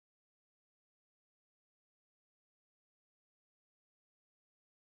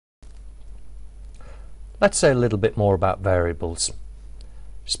Let's say a little bit more about variables.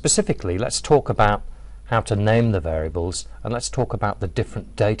 Specifically, let's talk about how to name the variables, and let's talk about the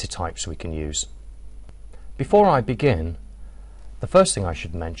different data types we can use. Before I begin, the first thing I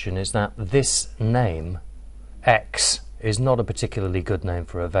should mention is that this name, x, is not a particularly good name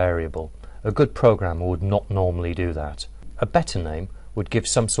for a variable. A good programmer would not normally do that. A better name would give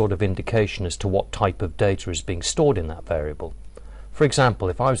some sort of indication as to what type of data is being stored in that variable. For example,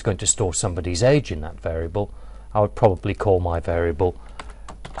 if I was going to store somebody's age in that variable, I would probably call my variable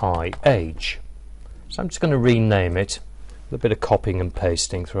iAge. So I'm just going to rename it with a bit of copying and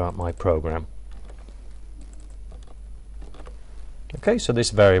pasting throughout my program. Okay, so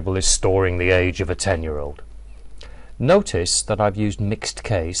this variable is storing the age of a 10-year-old. Notice that I've used mixed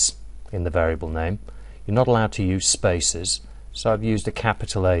case in the variable name. You're not allowed to use spaces, so I've used a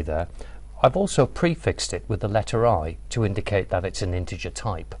capital A there. I've also prefixed it with the letter I to indicate that it's an integer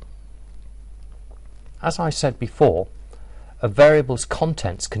type. As I said before, a variable's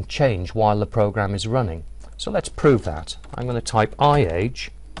contents can change while the program is running. So let's prove that. I'm going to type iAge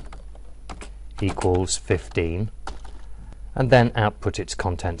equals 15 and then output its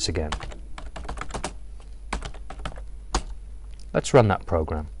contents again. Let's run that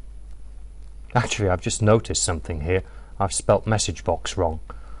program. Actually, I've just noticed something here. I've spelt message box wrong.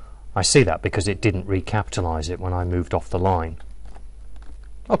 I see that because it didn't recapitalize it when I moved off the line.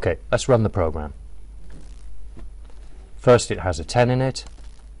 Okay, let's run the program. First it has a 10 in it,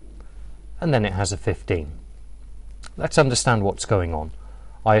 and then it has a 15. Let's understand what's going on.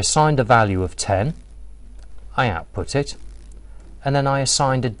 I assigned a value of 10, I output it, and then I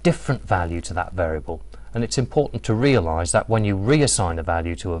assigned a different value to that variable. And it's important to realize that when you reassign a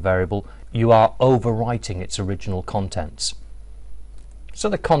value to a variable, you are overwriting its original contents. So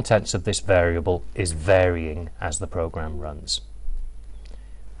the contents of this variable is varying as the program runs.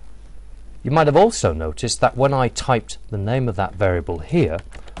 You might have also noticed that when I typed the name of that variable here,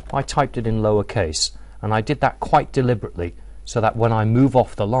 I typed it in lowercase, and I did that quite deliberately so that when I move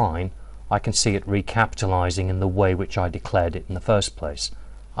off the line, I can see it recapitalizing in the way which I declared it in the first place.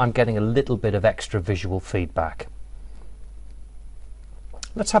 I'm getting a little bit of extra visual feedback.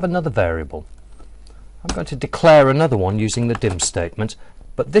 Let's have another variable. I'm going to declare another one using the dim statement,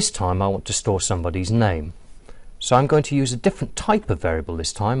 but this time I want to store somebody's name. So I'm going to use a different type of variable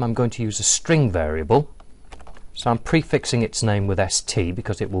this time. I'm going to use a string variable. So I'm prefixing its name with st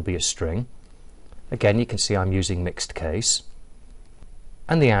because it will be a string. Again, you can see I'm using mixed case.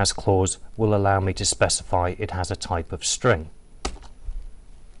 And the as clause will allow me to specify it has a type of string.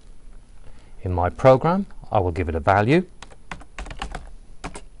 In my program, I will give it a value.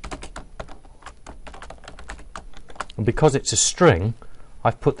 And because it's a string,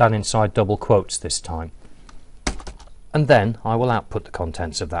 I've put that inside double quotes this time. And then I will output the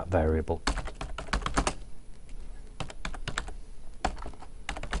contents of that variable.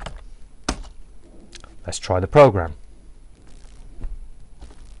 Let's try the program.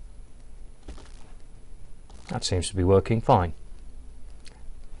 That seems to be working fine.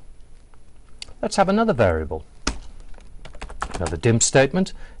 Let's have another variable. Another dim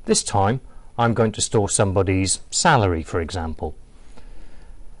statement. This time I'm going to store somebody's salary, for example.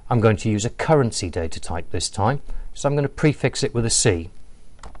 I'm going to use a currency data type this time, so I'm going to prefix it with a C.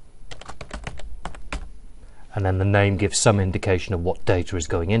 And then the name gives some indication of what data is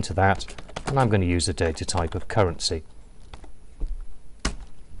going into that, and I'm going to use a data type of currency.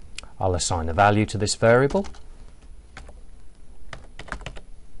 I'll assign a value to this variable.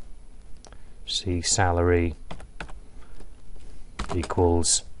 C salary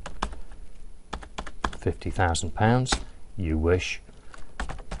equals £50,000, you wish,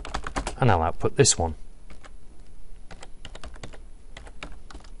 and I'll output this one.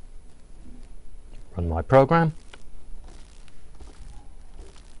 Run my program,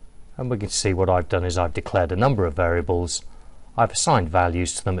 and we can see what I've done is I've declared a number of variables, I've assigned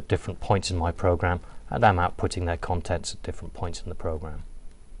values to them at different points in my program, and I'm outputting their contents at different points in the program.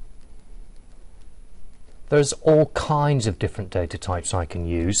 There's all kinds of different data types I can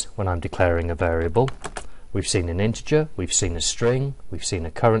use when I'm declaring a variable. We've seen an integer, we've seen a string, we've seen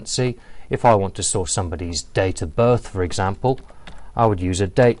a currency. If I want to store somebody's date of birth, for example, I would use a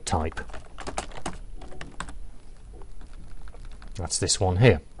date type. That's this one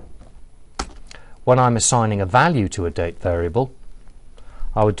here. When I'm assigning a value to a date variable,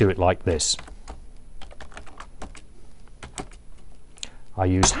 I would do it like this. I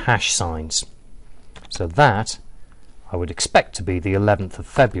use hash signs. So that I would expect to be the 11th of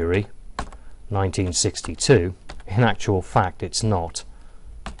February 1962. In actual fact, it's not.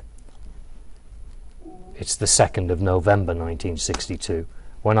 It's the 2nd of November 1962,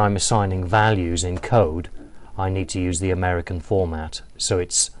 when I'm assigning values in code, I need to use the American format, so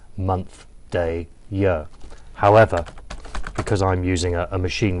it's month, day, year. However, because I'm using a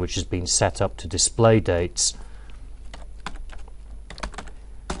machine which has been set up to display dates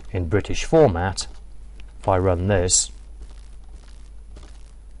in British format, if I run this,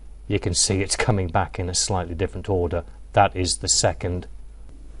 you can see it's coming back in a slightly different order. That is the 2nd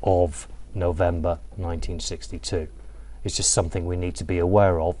of November 1962. It's just something we need to be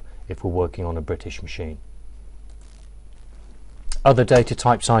aware of if we're working on a British machine. Other data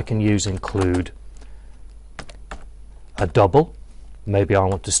types I can use include a double. Maybe I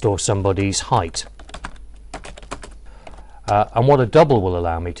want to store somebody's height. And what a double will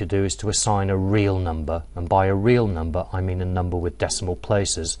allow me to do is to assign a real number, and by a real number I mean a number with decimal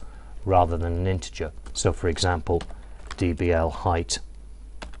places rather than an integer. So for example, dBl height,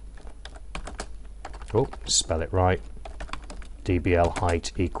 spell it right, dBl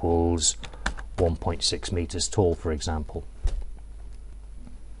height equals 1.6 meters tall, for example.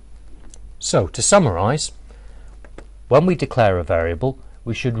 So to summarize, when we declare a variable,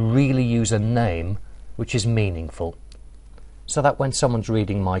 we should really use a name which is meaningful, so that when someone's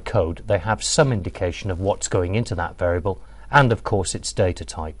reading my code, they have some indication of what's going into that variable and of course its data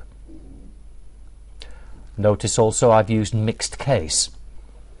type. Notice also I've used mixed case,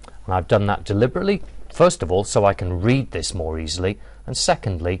 and I've done that deliberately, first of all so I can read this more easily, and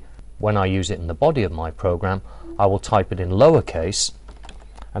secondly, when I use it in the body of my program, I will type it in lowercase,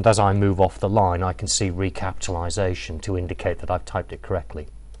 and as I move off the line I can see recapitalization to indicate that I've typed it correctly.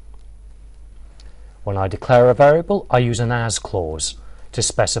 When I declare a variable, I use an as clause to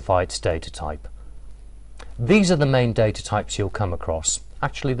specify its data type. These are the main data types you'll come across.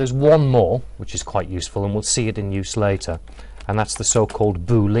 Actually, there's one more which is quite useful, and we'll see it in use later, and that's the so-called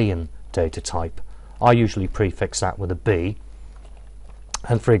Boolean data type. I usually prefix that with a B,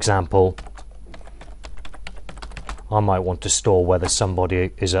 and for example, I might want to store whether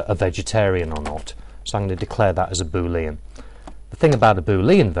somebody is a vegetarian or not, so I'm going to declare that as a Boolean. The thing about a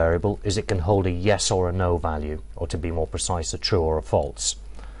Boolean variable is it can hold a yes or a no value, or to be more precise, a true or a false.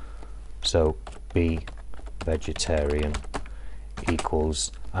 So be vegetarian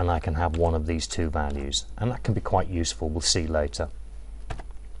equals, and I can have one of these two values, and that can be quite useful. We'll see later.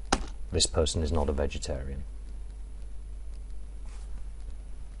 This person is not a vegetarian.